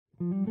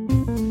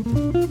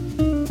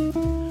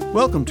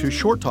Welcome to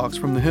Short Talks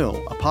from the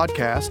Hill, a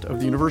podcast of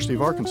the University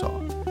of Arkansas.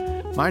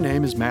 My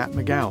name is Matt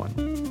McGowan.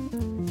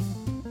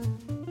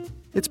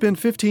 It's been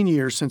 15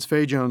 years since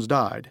Fay Jones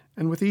died,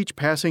 and with each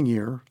passing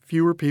year,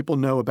 fewer people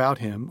know about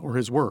him or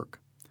his work.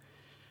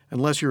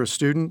 Unless you're a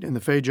student in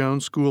the Fay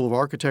Jones School of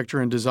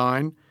Architecture and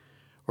Design,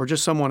 or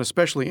just someone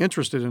especially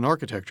interested in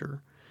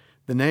architecture,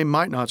 the name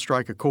might not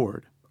strike a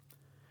chord.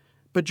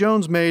 But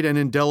Jones made an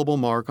indelible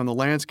mark on the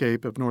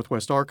landscape of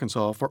Northwest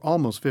Arkansas for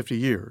almost 50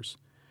 years,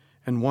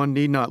 and one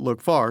need not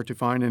look far to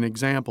find an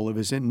example of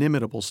his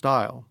inimitable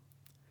style.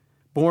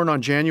 Born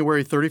on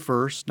January 31,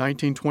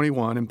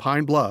 1921 in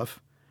Pine Bluff,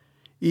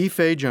 E.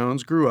 Fay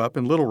Jones grew up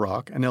in Little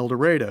Rock and El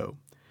Dorado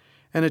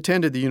and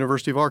attended the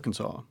University of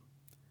Arkansas.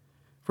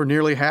 For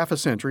nearly half a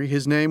century,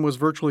 his name was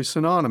virtually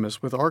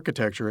synonymous with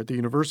architecture at the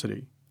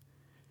university.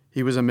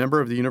 He was a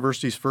member of the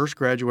university's first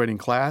graduating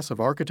class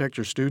of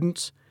architecture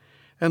students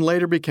and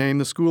later became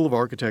the School of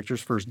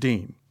Architecture's first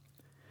dean.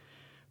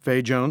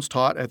 Fay Jones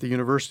taught at the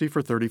university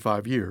for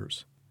 35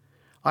 years.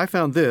 I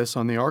found this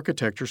on the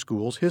architecture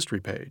school's history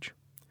page.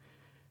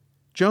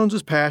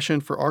 Jones's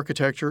passion for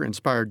architecture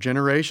inspired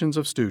generations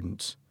of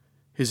students.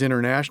 His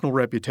international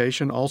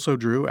reputation also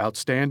drew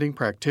outstanding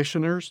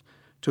practitioners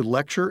to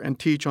lecture and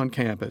teach on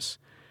campus,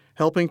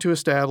 helping to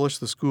establish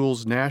the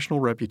school's national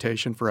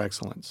reputation for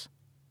excellence.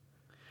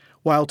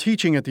 While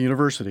teaching at the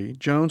university,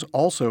 Jones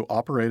also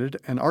operated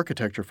an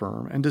architecture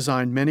firm and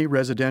designed many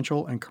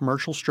residential and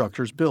commercial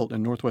structures built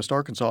in Northwest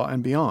Arkansas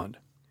and beyond.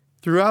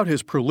 Throughout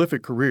his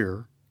prolific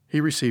career, he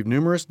received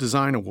numerous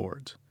design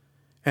awards,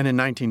 and in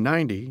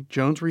 1990,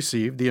 Jones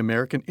received the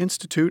American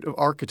Institute of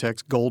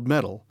Architects Gold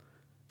Medal,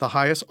 the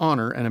highest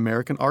honor an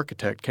American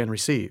architect can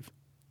receive.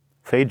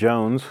 Fay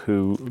Jones,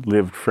 who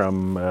lived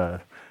from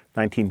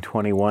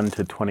 1921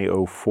 to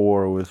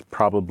 2004,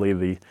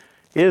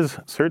 is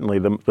certainly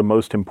the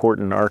most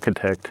important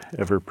architect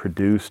ever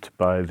produced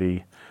by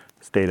the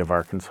state of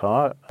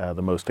Arkansas,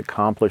 the most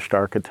accomplished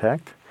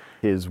architect.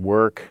 His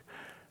work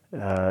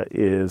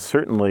is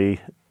certainly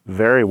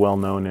very well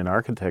known in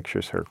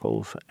architecture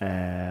circles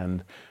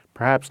and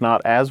perhaps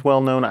not as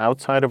well known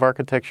outside of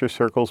architecture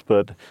circles,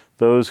 but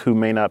those who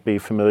may not be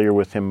familiar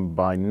with him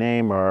by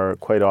name are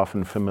quite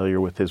often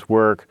familiar with his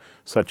work,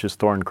 such as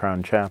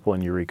Thorncrown Chapel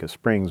in Eureka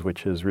Springs,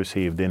 which has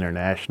received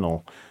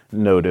international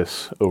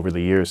notice over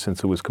the years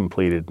since it was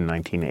completed in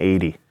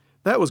 1980.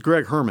 That was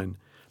Greg Herman,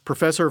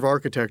 professor of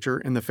architecture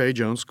in the Fay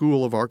Jones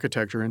School of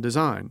Architecture and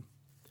Design.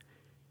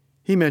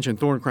 He mentioned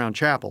Thorncrown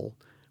Chapel,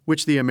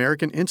 which the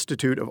American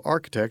Institute of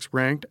Architects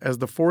ranked as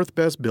the fourth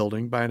best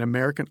building by an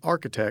American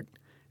architect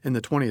in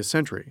the 20th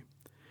century.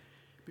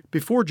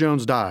 Before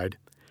Jones died,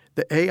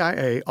 the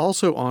AIA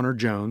also honored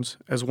Jones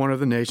as one of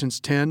the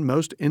nation's 10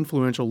 most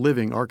influential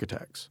living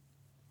architects.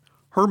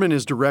 Herman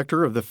is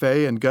director of the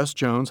Fay and Gus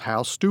Jones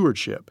House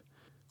Stewardship,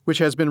 which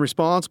has been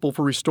responsible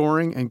for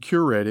restoring and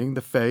curating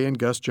the Fay and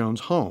Gus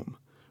Jones home,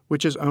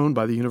 which is owned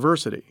by the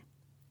university.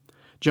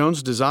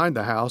 Jones designed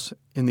the house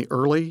in the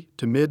early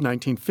to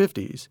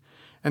mid-1950s,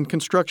 and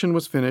construction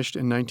was finished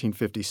in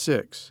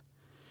 1956.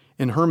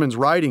 In Herman's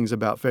writings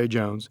about Fay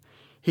Jones,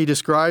 he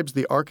describes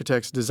the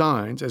architect's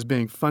designs as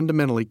being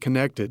fundamentally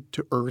connected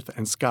to earth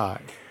and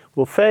sky.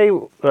 Well, Fay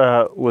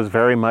was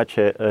very much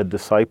a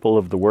disciple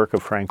of the work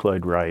of Frank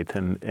Lloyd Wright,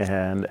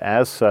 and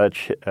as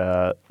such,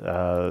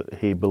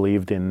 he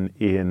believed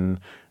in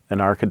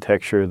an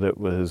architecture that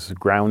was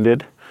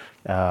grounded,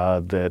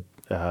 that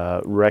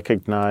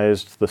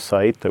recognized the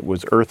site, that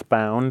was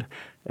earthbound,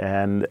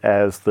 and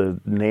as the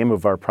name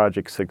of our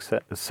project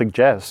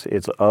suggests,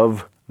 it's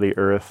of the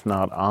earth,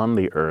 not on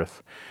the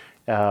earth.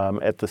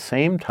 At the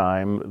same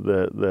time,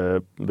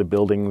 the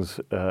buildings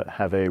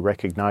have a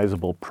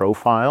recognizable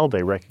profile.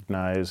 They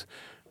recognize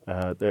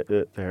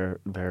the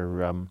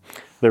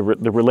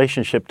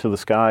relationship to the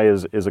sky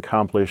is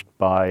accomplished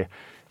by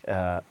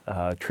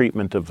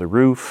treatment of the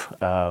roof,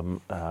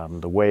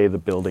 the way the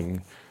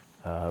building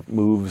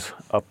moves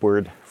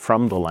upward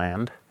from the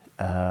land,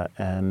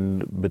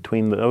 and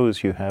between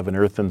those you have an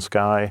earth and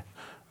sky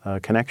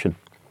connection.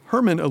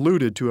 Herman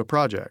alluded to a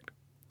project.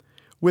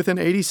 With an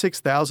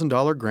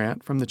 $86,000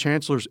 grant from the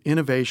Chancellor's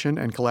Innovation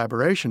and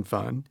Collaboration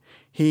Fund,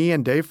 he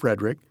and Dave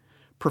Fredrick,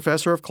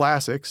 professor of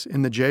classics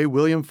in the J.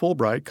 William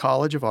Fulbright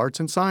College of Arts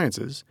and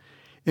Sciences,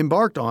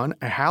 embarked on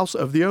A House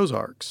of the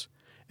Ozarks,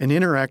 an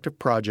interactive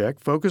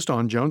project focused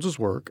on Jones's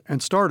work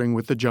and starting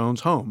with the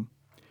Jones home.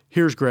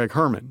 Here's Greg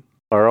Herman.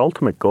 Our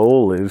ultimate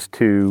goal is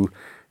to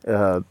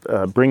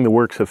bring the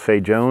works of Fay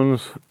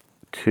Jones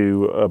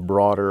to a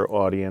broader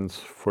audience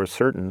for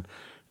certain.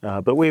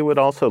 But we would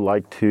also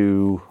like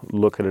to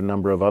look at a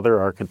number of other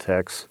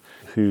architects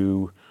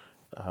who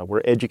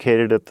were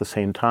educated at the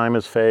same time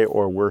as Fay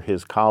or were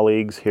his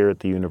colleagues here at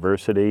the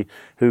university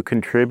who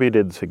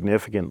contributed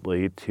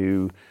significantly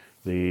to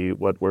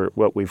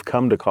what we've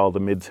come to call the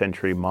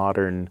mid-century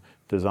modern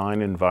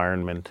design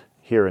environment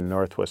here in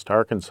Northwest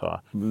Arkansas.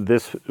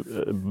 This,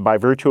 by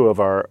virtue of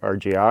our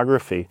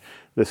geography,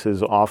 this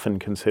is often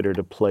considered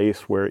a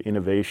place where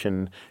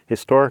innovation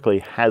historically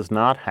has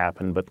not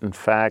happened, but in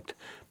fact,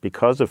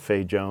 because of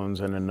Fay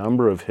Jones and a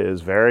number of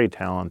his very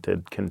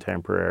talented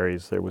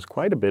contemporaries, there was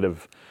quite a bit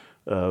of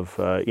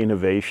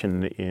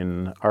innovation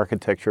in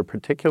architecture,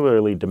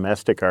 particularly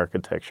domestic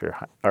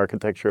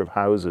architecture of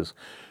houses,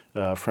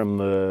 from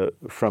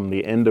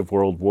the end of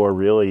World War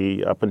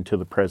really up until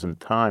the present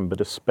time,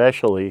 but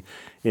especially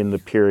in the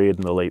period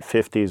in the late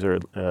 50s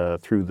or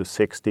through the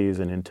 60s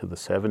and into the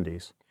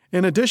 70s.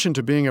 In addition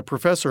to being a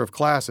professor of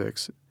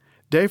classics,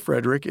 Dave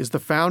Fredrick is the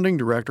founding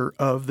director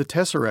of the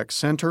Tesseract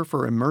Center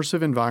for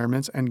Immersive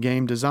Environments and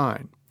Game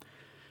Design.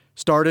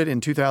 Started in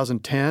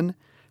 2010,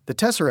 the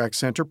Tesseract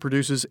Center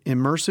produces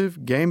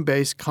immersive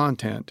game-based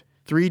content,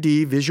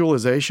 3D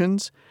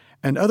visualizations,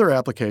 and other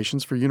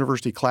applications for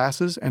university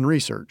classes and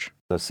research.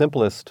 The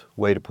simplest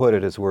way to put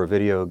it is we're a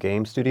video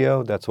game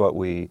studio. That's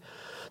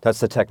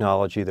the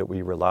technology that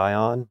we rely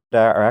on.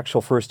 Our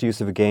actual first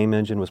use of a game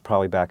engine was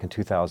probably back in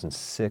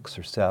 2006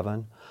 or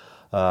 7.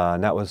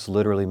 And that was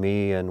literally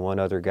me and one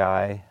other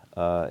guy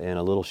in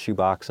a little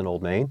shoebox in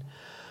Old Main.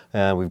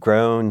 And we've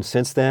grown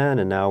since then,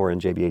 and now we're in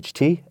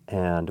JBHT,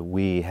 and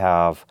we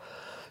have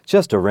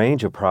just a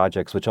range of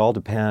projects which all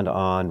depend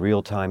on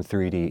real-time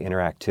 3D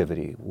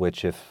interactivity,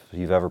 which if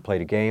you've ever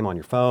played a game on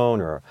your phone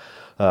or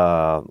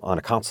on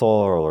a console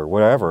or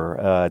whatever,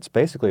 it's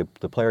basically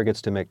the player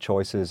gets to make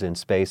choices in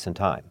space and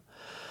time.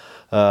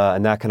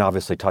 And that can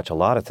obviously touch a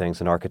lot of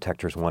things, and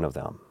architecture is one of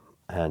them.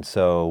 And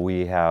so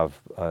we have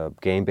a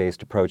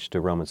game-based approach to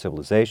Roman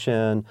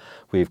civilization.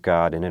 We've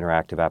got an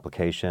interactive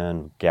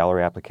application,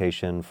 gallery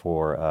application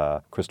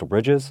for crystal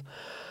bridges.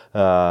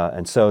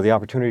 And so the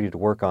opportunity to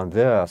work on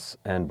this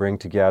and bring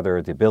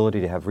together the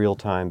ability to have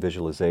real-time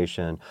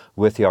visualization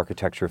with the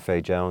architecture of Fay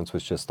Jones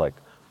was just like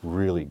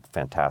really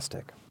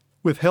fantastic.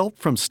 With help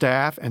from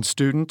staff and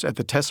students at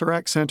the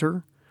Tesseract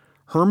Center,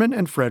 Herman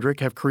and Fredrick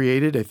have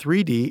created a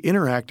 3D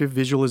interactive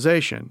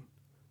visualization,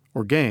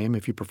 or game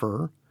if you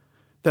prefer,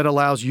 that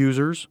allows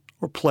users,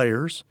 or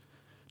players,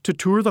 to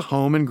tour the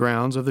home and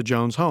grounds of the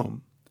Jones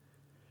home.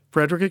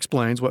 Fredrick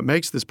explains what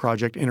makes this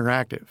project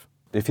interactive.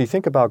 If you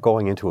think about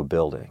going into a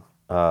building,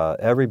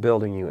 every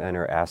building you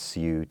enter asks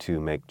you to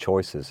make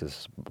choices.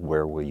 Is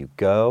where will you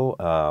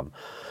go?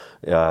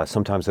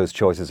 Sometimes those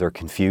choices are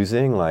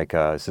confusing, like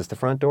is this the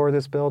front door of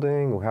this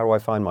building? How do I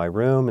find my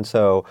room? And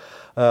so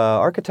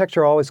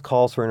architecture always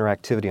calls for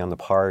interactivity on the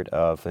part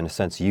of, in a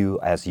sense, you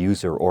as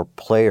user or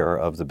player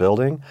of the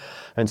building.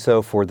 And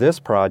so for this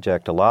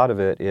project, a lot of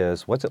it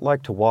is what's it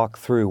like to walk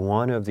through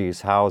one of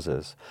these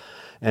houses,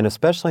 and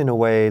especially in a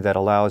way that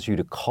allows you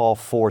to call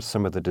forth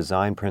some of the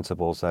design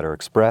principles that are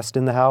expressed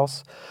in the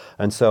house.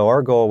 And so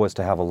our goal was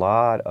to have a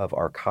lot of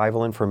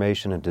archival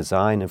information and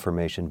design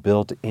information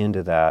built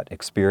into that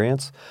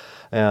experience.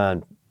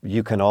 And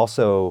you can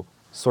also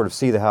sort of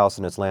see the house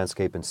in its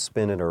landscape and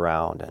spin it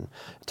around and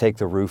take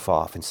the roof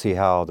off and see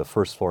how the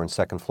first floor and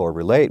second floor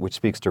relate, which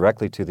speaks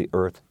directly to the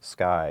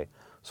earth-sky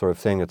sort of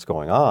thing that's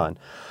going on.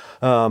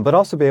 But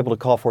also be able to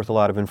call forth a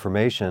lot of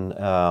information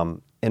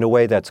in a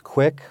way that's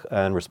quick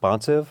and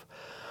responsive.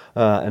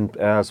 And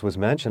as was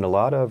mentioned, a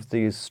lot of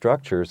these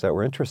structures that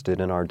we're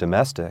interested in are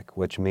domestic,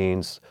 which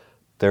means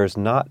there's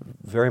not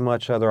very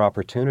much other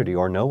opportunity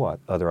or no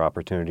other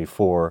opportunity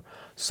for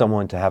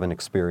someone to have an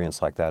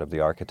experience like that of the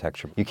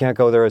architecture. You can't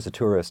go there as a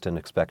tourist and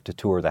expect to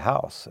tour the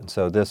house. And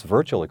so this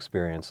virtual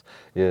experience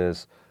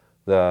is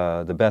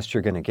the best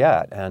you're going to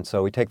get. And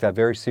so we take that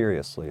very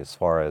seriously as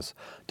far as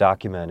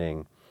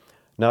documenting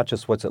not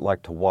just what's it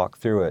like to walk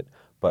through it,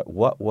 but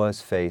what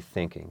was Fay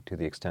thinking to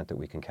the extent that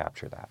we can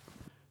capture that.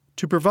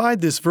 To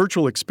provide this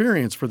virtual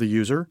experience for the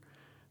user,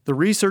 the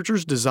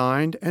researchers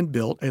designed and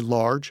built a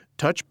large,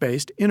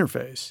 touch-based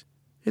interface.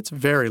 It's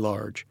very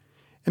large.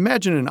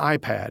 Imagine an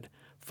iPad,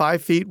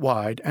 5 feet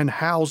wide and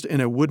housed in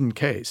a wooden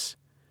case.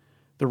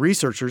 The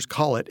researchers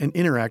call it an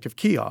interactive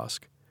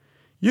kiosk.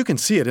 You can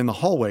see it in the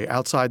hallway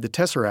outside the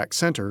Tesseract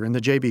Center in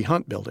the J.B.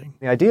 Hunt building.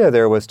 The idea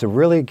there was to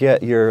really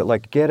get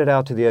it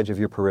out to the edge of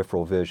your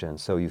peripheral vision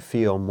so you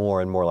feel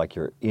more and more like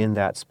you're in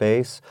that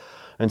space.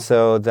 And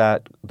so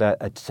that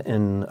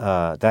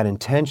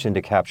intention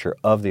to capture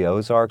of the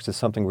Ozarks is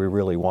something we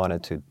really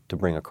wanted to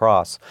bring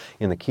across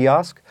in the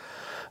kiosk.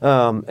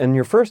 And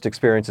your first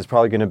experience is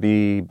probably going to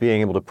be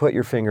being able to put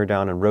your finger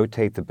down and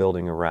rotate the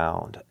building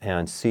around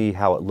and see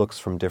how it looks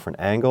from different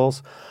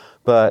angles.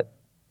 But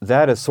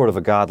that is sort of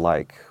a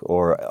godlike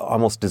or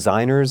almost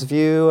designer's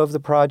view of the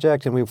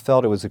project, and we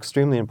felt it was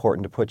extremely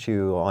important to put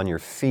you on your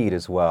feet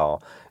as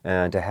well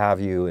and to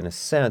have you, in a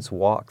sense,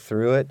 walk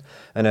through it.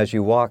 And as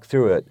you walk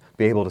through it,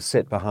 be able to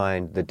sit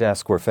behind the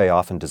desk where Fay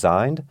often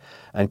designed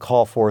and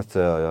call forth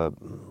the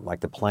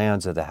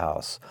plans of the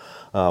house,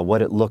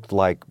 what it looked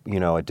like,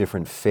 at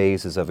different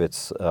phases of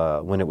its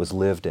when it was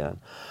lived in.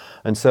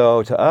 And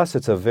so to us,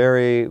 it's a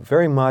very,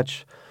 very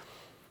much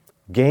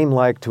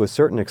game-like to a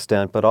certain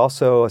extent, but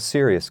also a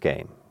serious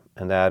game.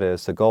 And that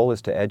is, the goal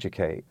is to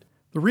educate.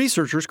 The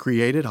researchers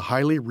created a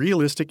highly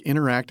realistic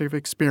interactive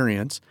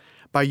experience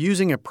by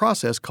using a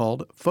process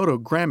called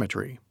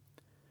photogrammetry.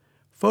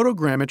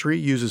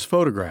 Photogrammetry uses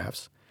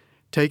photographs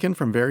taken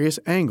from various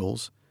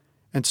angles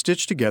and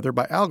stitched together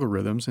by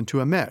algorithms into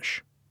a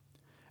mesh.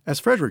 As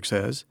Fredrick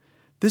says,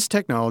 this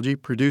technology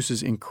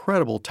produces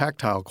incredible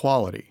tactile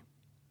quality.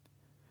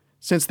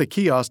 Since the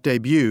kiosk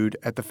debuted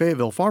at the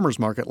Fayetteville Farmers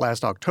Market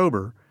last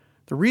October,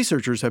 the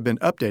researchers have been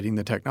updating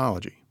the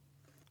technology.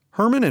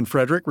 Herman and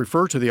Fredrick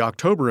refer to the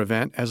October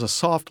event as a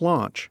soft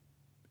launch.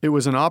 It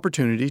was an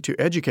opportunity to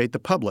educate the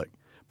public,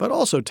 but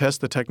also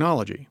test the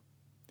technology.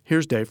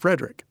 Here's Dave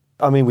Fredrick.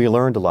 We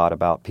learned a lot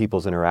about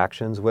people's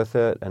interactions with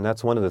it, and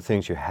that's one of the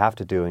things you have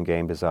to do in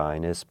game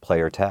design is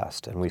player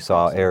test. And we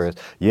saw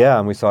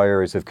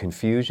areas of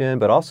confusion,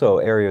 but also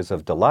areas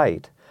of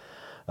delight.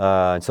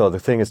 And so the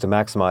thing is to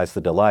maximize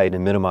the delight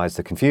and minimize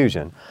the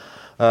confusion.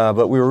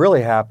 But we were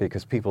really happy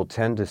because people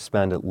tend to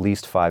spend at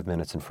least 5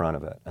 minutes in front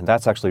of it, and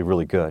that's actually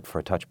really good for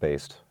a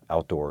touch-based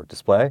outdoor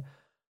display.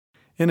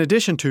 In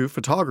addition to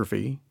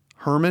photography,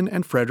 Herman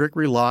and Fredrick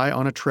rely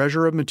on a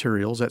treasure of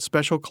materials at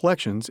special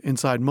collections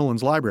inside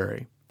Mullins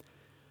Library.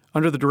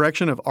 Under the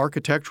direction of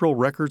Architectural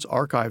Records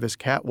archivist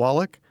Kat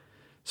Wallach,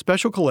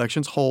 Special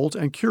Collections holds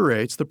and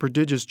curates the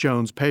prodigious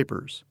Jones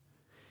papers.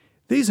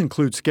 These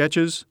include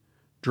sketches,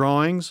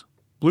 drawings,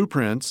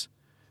 blueprints,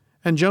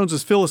 and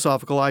Jones's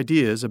philosophical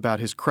ideas about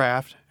his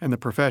craft and the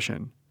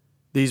profession.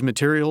 These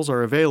materials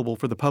are available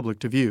for the public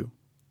to view.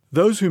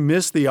 Those who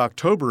missed the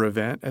October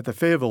event at the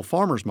Fayetteville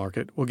Farmers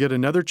Market will get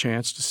another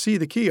chance to see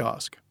the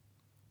kiosk.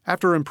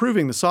 After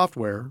improving the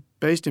software,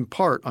 based in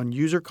part on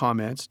user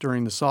comments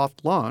during the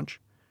soft launch,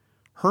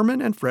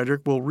 Herman and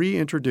Fredrick will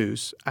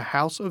reintroduce A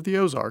House of the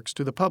Ozarks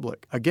to the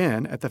public,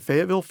 again at the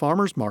Fayetteville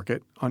Farmers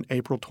Market on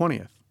April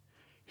 20th.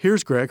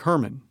 Here's Greg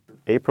Herman.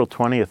 April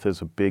 20th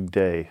is a big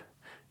day.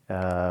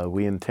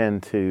 We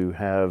intend to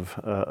have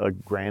a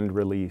grand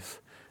release.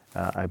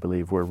 I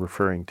believe we're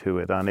referring to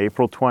it. On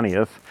April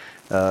 20th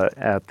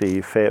at the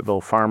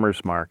Fayetteville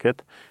Farmers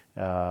Market,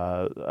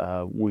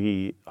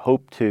 we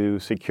hope to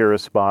secure a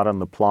spot on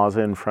the plaza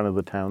in front of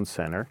the town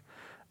center,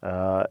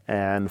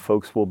 and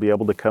folks will be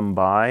able to come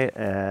by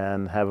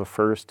and have a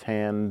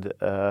first-hand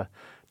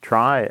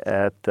try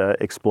at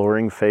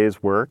exploring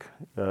Fay's work,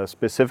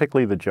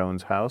 specifically the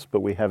Jones House, but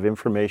we have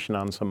information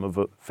on some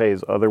of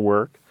Fay's other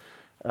work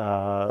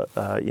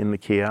in the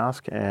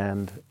kiosk,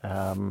 and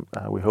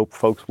we hope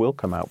folks will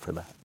come out for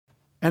that.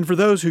 And for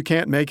those who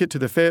can't make it to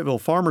the Fayetteville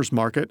Farmers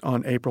Market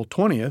on April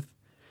 20th,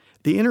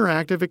 the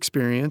interactive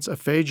experience of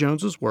Fay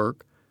Jones's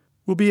work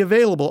will be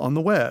available on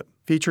the web,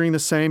 featuring the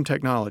same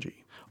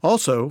technology.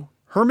 Also,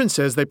 Herman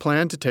says they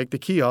plan to take the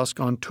kiosk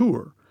on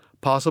tour,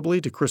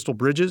 possibly to Crystal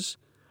Bridges,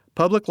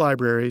 public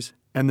libraries,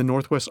 and the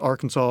Northwest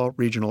Arkansas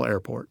Regional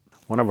Airport.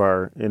 One of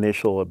our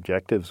initial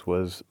objectives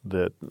was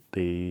that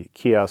the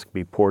kiosk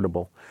be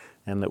portable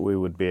and that we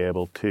would be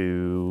able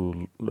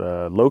to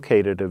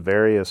locate it at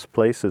various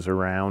places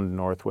around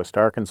Northwest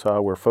Arkansas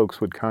where folks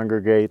would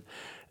congregate,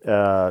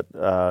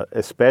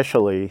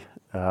 especially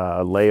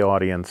lay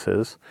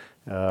audiences,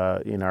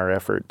 in our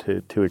effort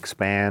to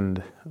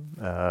expand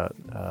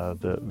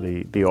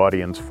the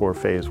audience for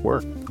Fay's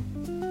work.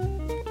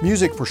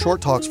 Music for Short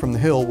Talks from the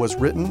Hill was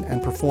written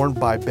and performed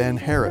by Ben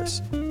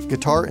Harris,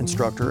 guitar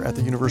instructor at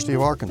the University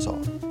of Arkansas.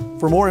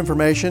 For more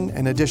information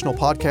and additional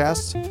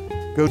podcasts,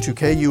 go to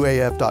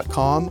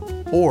kuaf.com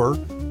or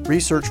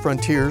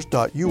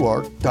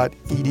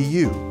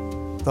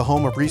researchfrontiers.uark.edu, the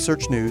home of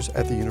research news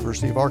at the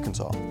University of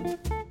Arkansas.